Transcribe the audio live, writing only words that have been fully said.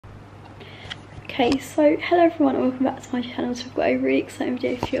Okay, so hello everyone and welcome back to my channel. So I've got a really exciting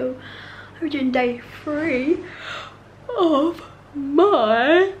video for you. I'm doing day 3 of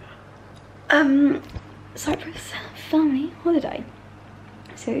my CYPRUS family holiday.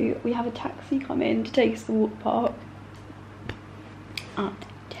 So we have a taxi come in to take us to the water park at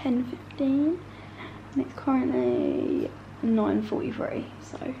 10:15 and it's currently 9:43,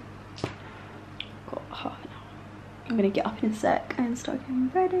 so got half an hour. I'm gonna get up in a sec and start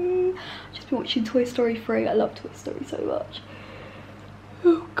getting ready. I've just been watching Toy Story 3. I love Toy Story so much.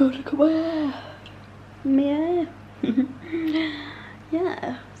 Oh god, look at my hair. Yeah.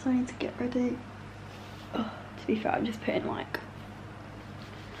 Yeah, so I need to get ready. Oh, to be fair, I'm just putting like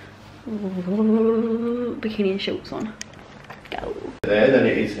bikini and shorts on. Go. There than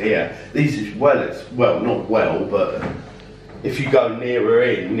it is here. These is well, not well, but if you go nearer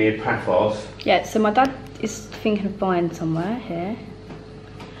in, near Paphos. Yeah, so my dad is thinking of buying somewhere here.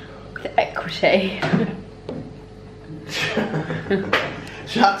 The equity.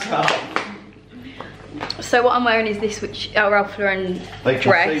 Shut up. So what I'm wearing is this, which Ralph Lauren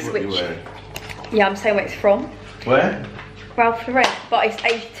dress, which yeah, I'm saying where it's from. Where? Ralph Lauren, but it's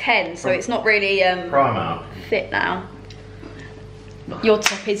age 10, so it's not really Primark. Fit now. Your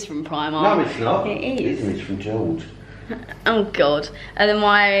top is from Primark. No, it's not. It is. It's from George. Oh god. And then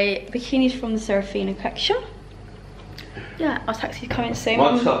my bikini's from the Serafina collection. Yeah, our taxi's coming soon.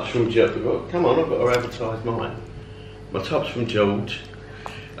 My top's from George. Come on, I've got to advertise mine. My top's from George.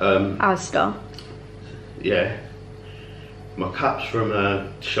 Asda. Yeah. My cup's from a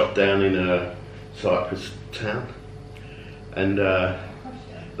shop down in Cyprus town. And the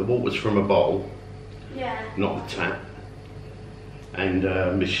water's from a bottle. Yeah. Not the tap. And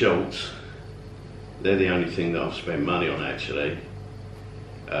my shorts, they're the only thing that I've spent money on actually.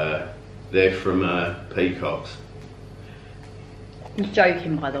 They're from Peacocks. You're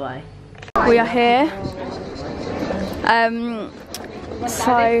joking, by the way. We are here.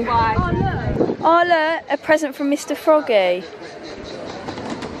 Oh look, a present from Mr. Froggy.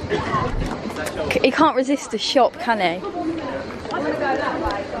 He can't resist a shop, can he?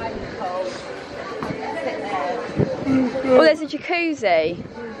 Oh, there's a jacuzzi.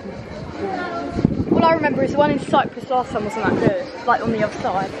 All I remember is the one in Cyprus last time wasn't that good. Like on the other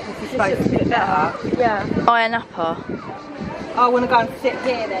side. This looks a bit better. Yeah. Iron Upper. I want to go and sit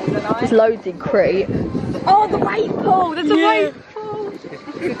here then, don't I? There's loads in Crete. Oh, the wave pool! There's a wave pool!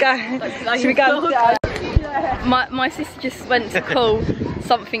 Should we go? My sister just went to call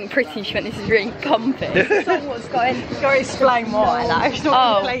something pretty. She went, this is really comfy. What's going? You've got to explain why. Like, it's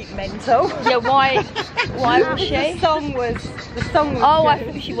not complete mental. Yeah, why was she? The song was oh, good. I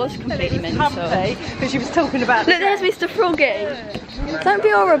thought she was completely mental. Comfy, but she was talking about. Look, there's Mr. Froggy. Don't be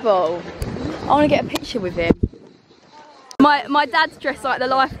horrible. I want to get a picture with him. My dad's dressed like the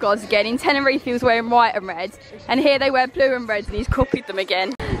lifeguards again. In Tenerife he was wearing white and red, and here they wear blue and red, and he's copied them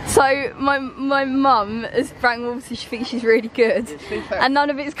again. So my mum has drank water, she thinks she's really good, and none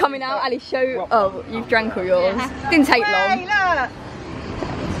of it's coming out. Ali, show. Oh, you've drank all yours. Didn't take long. Look.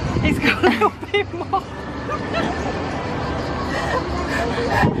 He's got a little bit more.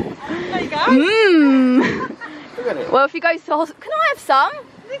 There you go. Well, if you go to the hospital, can I have some?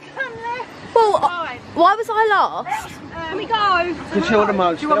 Well, why was I last? Can we go? Because you're the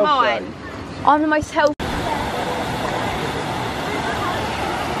most healthy. Mine? I'm the most healthy.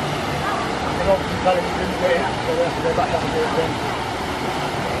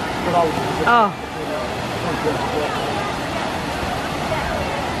 Oh.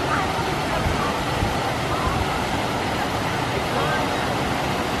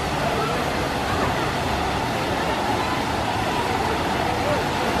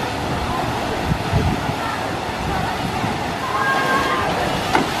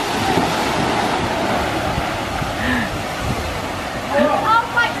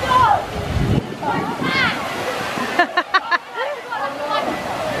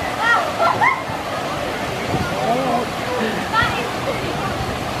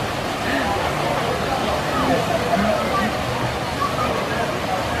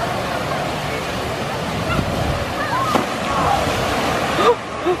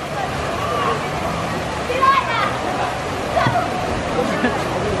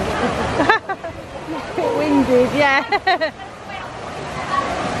 Winded, yeah. I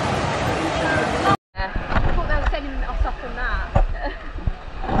thought they were sending us up on that.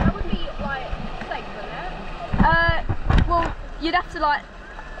 That would be like safe, wouldn't it? Well, you'd have to like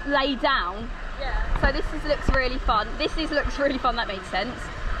lay down. Yeah. So this looks really fun. Looks really fun. That makes sense.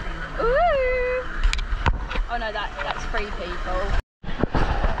 Ooh. Oh no, that's 3 people.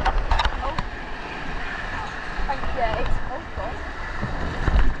 Oh. Thank you. Oh god.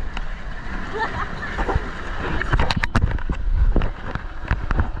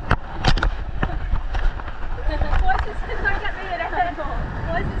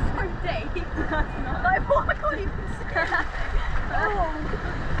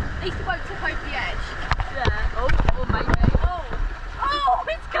 At least it won't tip over the edge. Yeah. Oh, or maybe. Oh! Oh,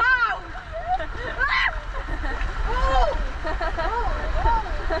 it's cold! Oh!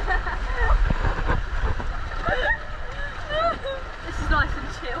 This is nice and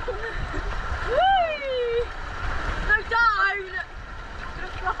chill. Whee! No, don't! I'm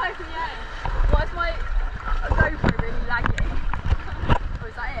gonna fly over the edge. Why is my GoPro really laggy? Or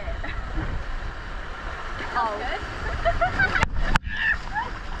is that it? Oh. Good.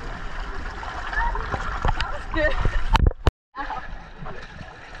 That was good.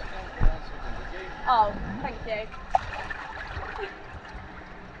 Oh, thank you.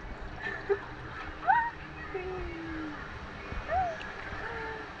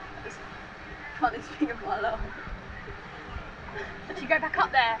 Funnest thing of my life. Should you go back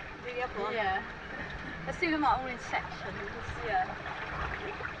up there? Do the other one? Yeah. Let's do them like all in sections. Yeah.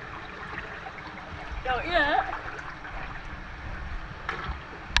 Oh, yeah.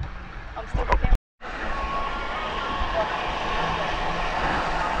 I'm still looking.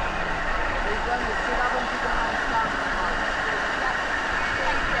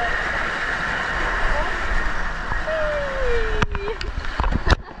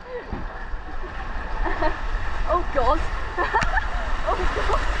 Oh God! Oh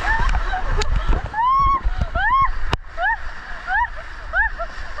God!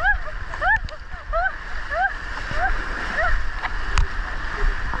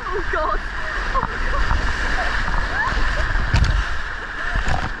 Oh God! Oh God!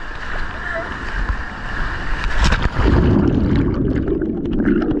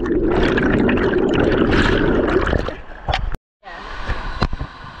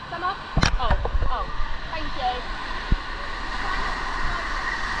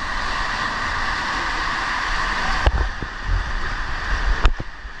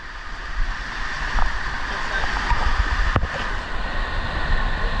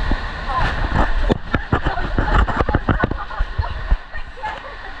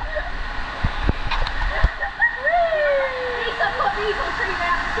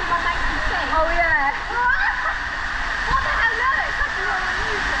 Oh yeah. What the hell, no, it's such a lot of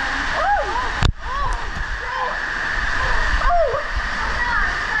music. Oh! Oh! Oh! Oh! No,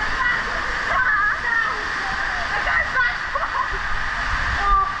 it's like that. I go back.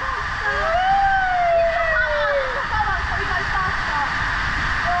 Oh, it's the power, so we go faster.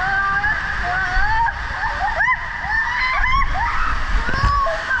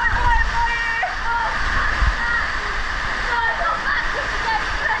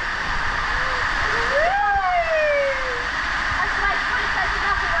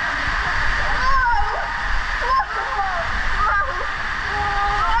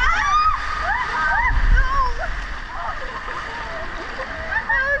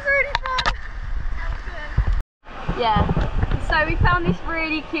 Yeah, so we found this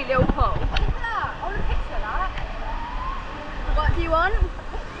really cute little pool. Look at that, I want a picture of that. What do you want?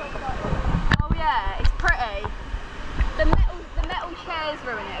 Oh yeah, it's pretty. The metal chairs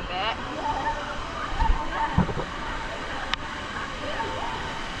ruin it a bit.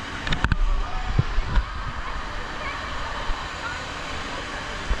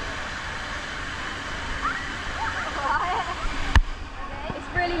 It's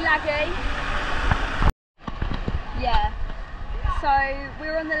really laggy. Yeah, so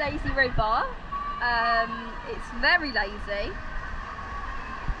we're on the lazy river. It's very lazy.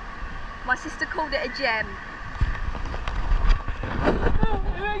 My sister called it a gem. Oh,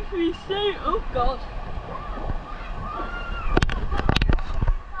 it makes me sick. Oh God.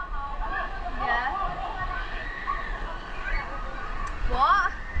 Yeah.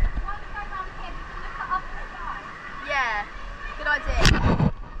 What? Yeah, good idea.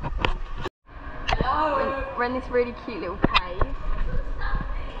 We're in this really cute little cave.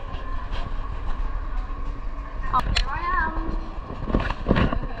 Oh, here I am.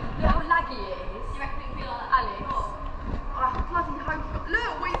 Look how laggy it is. You reckon it would be like Alice? Oh, bloody hope.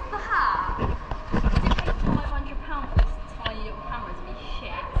 Look, where's the hat? Does it take £500 for this tiny little camera to be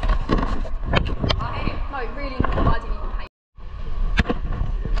shit? No, really not. I didn't even pay.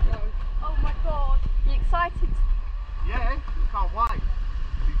 Oh my God. You excited? Yeah, can't wait.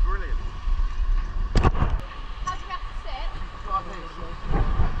 It'll be brilliant. How do we have to sit?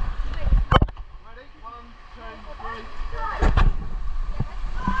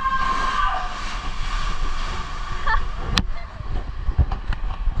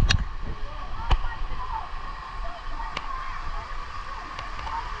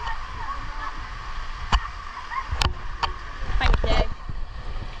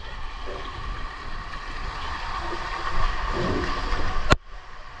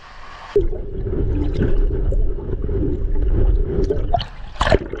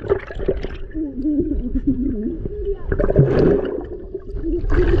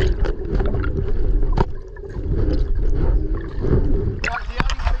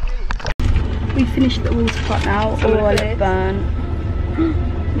 right now. Oh, I look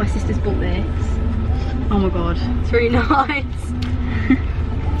burnt. My sister's bought this. Oh my god, it's really nice.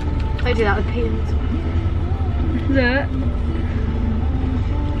 I do that with peanuts. Look.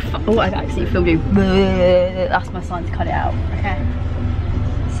 Oh, I actually filmed you. That's my sign to cut it out. Okay.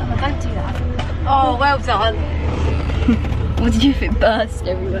 So don't do that. Oh, well done. What did you think? Burst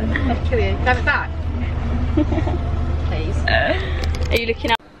everywhere. I'll kill you. Have it back. Please. Are you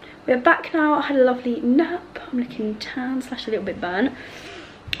looking out? We're back now. I had a lovely nap. I'm looking tan / a little bit burnt.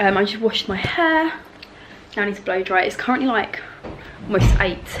 I just washed my hair. Now I need to blow dry it. It's currently like almost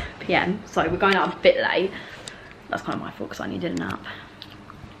 8 PM, so we're going out a bit late. That's kind of my fault because I needed a nap.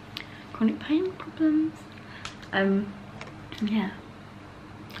 Chronic pain problems. Yeah.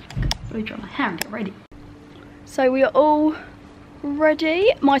 Blow dry my hair and get ready. So we are all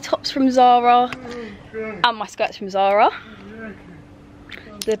ready. My top's from Zara and my skirt's from Zara.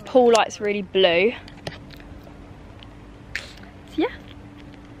 The pool light's really blue. So yeah.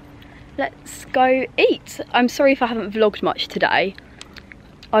 Let's go eat. I'm sorry if I haven't vlogged much today.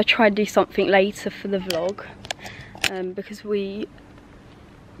 I'll try to do something later for the vlog. Because to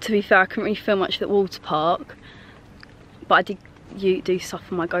be fair, I couldn't really film much at the water park. But I did do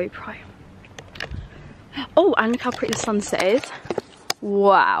stuff on my GoPro. Oh, and look how pretty the sunset is.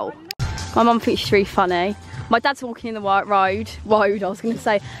 Wow. My mum thinks she's really funny. My dad's walking in the road, I was going to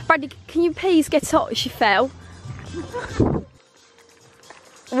say. Bradley, can you please get up? She fell.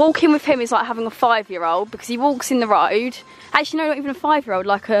 Walking with him is like having a 5-year-old because he walks in the road. Actually, no, not even a 5-year-old,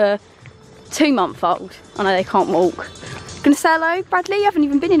 like a 2-month-old. I know they can't walk. Gonna say hello, Bradley? You haven't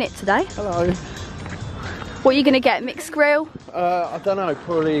even been in it today. Hello. What are you gonna get? Mixed grill? I don't know,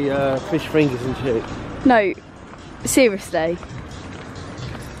 probably fish fingers and chips. No, seriously.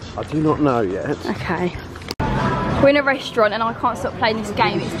 I do not know yet. Okay. We're in a restaurant and I can't stop playing this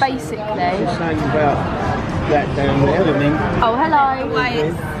game. It's basically... Saying about that down there, and then... Oh, hello.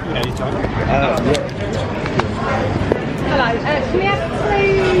 Hello, can we have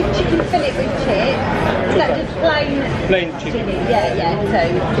 2 chicken fillet with chips? Is that just plain chicken? Yeah, 2.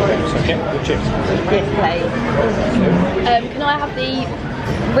 Okay, with chips. Yes, please. Can I have the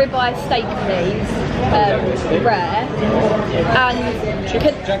ribeye steak, please? Rare. And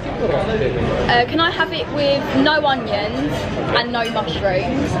can I have it with no onions and no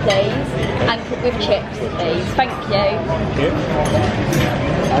mushrooms, please? And with chips, please. Thank you.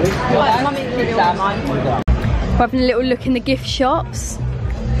 We're having a little look in the gift shops.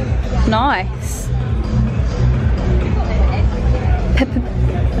 Nice. Pepper.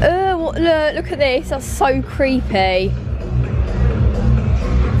 Oh, look at this. That's so creepy.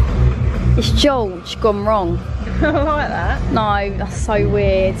 It's George gone wrong. I like that. No, that's so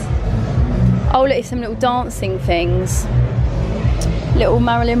weird. Oh, look, it's some little dancing things. Little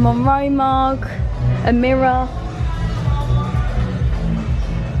Marilyn Monroe mug, a mirror.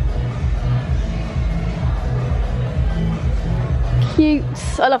 Cute.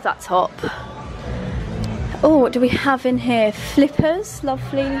 I love that top. Oh, what do we have in here? Flippers,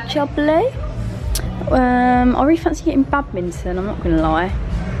 lovely, jubbly. I really fancy getting badminton, I'm not gonna lie.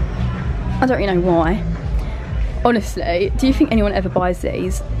 I don't really know why. Honestly, do you think anyone ever buys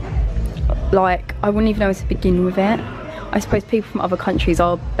these? Like, I wouldn't even know where to begin with it. I suppose people from other countries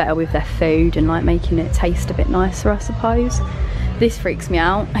are better with their food and like making it taste a bit nicer, I suppose. This freaks me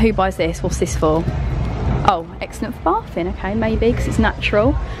out. Who buys this? What's this for? Oh, excellent for bathing. Okay, maybe because it's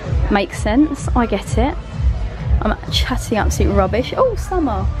natural. Makes sense. I get it. I'm chatting absolute rubbish. Oh,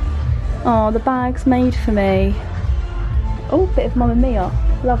 summer. Oh, the bag's made for me. Oh, bit of Mamma Mia.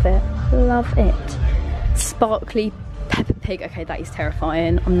 Love it. Love it. Sparkly Peppa Pig. Okay, that is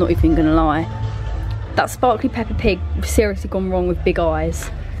terrifying. I'm not even gonna lie. That sparkly Peppa Pig seriously gone wrong with big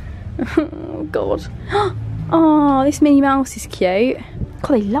eyes. Oh, God. Oh, this Minnie Mouse is cute.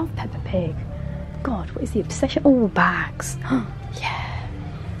 God, they love Peppa Pig. God, what is the obsession? All bags. Yeah.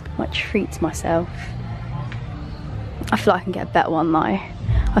 I might treat myself. I feel like I can get a better one though.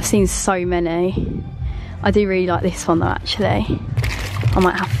 I've seen so many. I do really like this one though, actually. I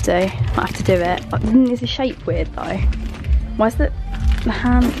might have to do it. But is the shape weird though? Why is the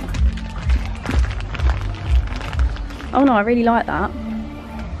hand? Oh no, I really like that.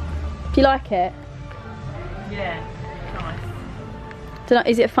 Do you like it? Yeah, nice. Don't know,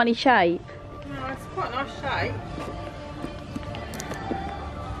 is it a funny shape? No, it's quite a nice shape.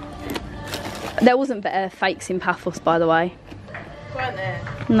 There wasn't better fakes in Paphos, by the way. Weren't there?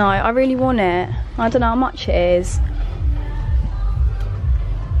 No, I really want it. I don't know how much it is.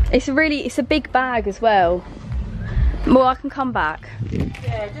 It's a big bag as well. Well, I can come back.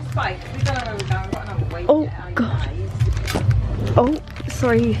 Yeah, just wait. We don't know where we're going. We've got another week. Oh, God. Oh,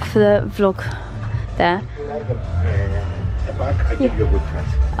 sorry for the vlog there. I give you a good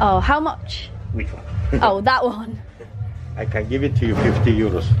price. Oh, how much? Which one? Oh, that one. I can give it to you 50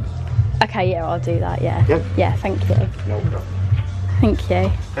 euros. Okay, yeah, I'll do that, yeah. Yep. Yeah, thank you. No problem. Thank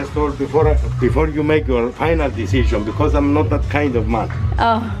you. First of all, before you make your final decision, because I'm not that kind of man.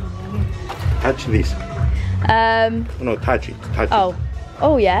 Oh. Touch this. No, touch it. Touch Oh. it.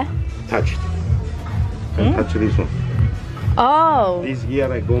 Oh, yeah. Touch it. And touch this one. Oh. This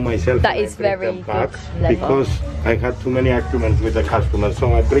year I go myself. That and is I bring very them back good leather. because I had too many arguments with the customers,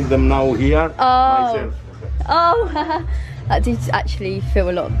 so I bring them now here myself. Oh. That did actually feel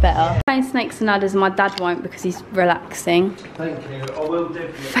a lot better. Playing snakes and ladders, my dad won't because he's relaxing. Thank you. I will do.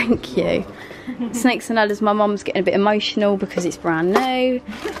 Thank you. Snakes and ladders, my mum's getting a bit emotional because it's brand new.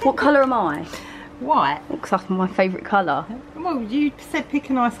 What colour am I? White. Because that's my favourite colour. Well, you said pick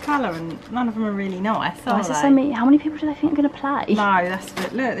a nice colour and none of them are really nice, Why are is there they? so many? How many people do they think are going to play? No, that's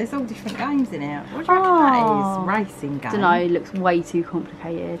good. Look, there's all different games in here. What do you reckon that is? Racing game? I don't know, it looks way too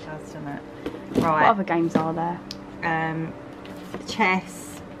complicated. It does, doesn't it? What Right. other games are there?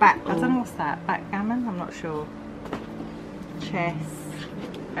 Chess. I don't know what's that. Backgammon? I'm not sure. Chess.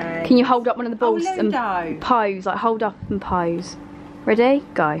 Can you hold up one of the balls Ludo. and pose? Like hold up and pose. Ready?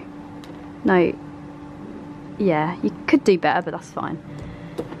 Go. No. Yeah, you could do better, but that's fine.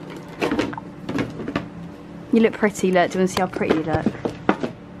 You look pretty, look. Do you want to see how pretty you look?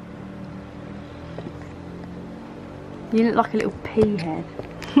 You look like a little pea head.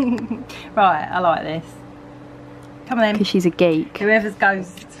 Right, I like this. Come on then. Because she's a geek. Whoever goes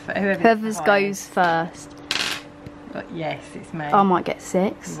first. But yes, it's me. I might get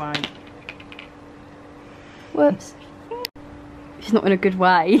 6. You won't. Whoops. She's not in a good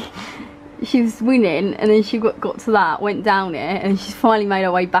way. She was winning and then she got to that, went down it, and she's finally made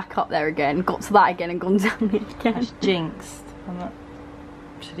her way back up there again, got to that again and gone down it again. That's jinxed.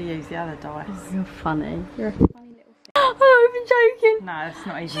 Should have used the other dice. Oh, you're funny. You're a funny little thing. I'm not even joking. No, it's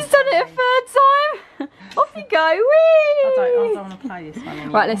not even. She's done it a third time. Off you go. Whee! I don't want to play this one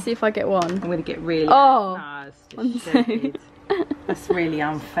anymore. Right, let's see if I get one. I'm going to get really... Oh. No, it's One, just two. stupid. That's really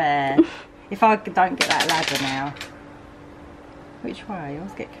unfair. If I don't get that ladder now... Which way? I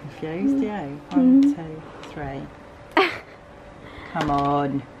always get confused, yeah. 1, 2, 3. Come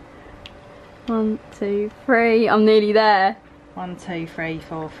on. 1, 2, 3. I'm nearly there. 1, 2, 3,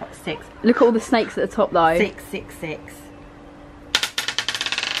 4, 5, 6. Look at all the snakes at the top though. 6, 6, 6.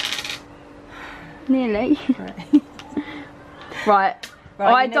 Nearly. Right.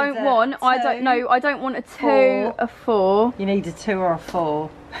 I don't want a 2, 4. a 4. You need a 2 or a 4.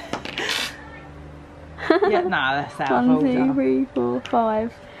 Yeah, no, that's out of 1, order. 2, 3, 4,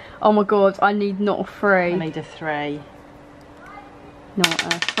 5. Oh my god, I need not a 3. I need a 3.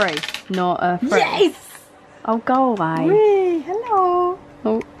 Not a 3. Not a 3. Yes! Oh, go away. Whee, hello.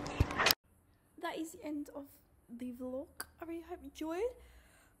 Oh. That is the end of the vlog. I really hope you enjoyed.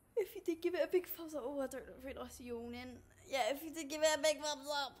 If you did, give it a big thumbs up. Oh, I don't realise yawning. Yeah, if you did, give it a big thumbs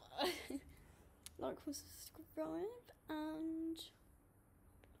up. Like and subscribe, and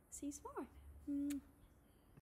see you tomorrow.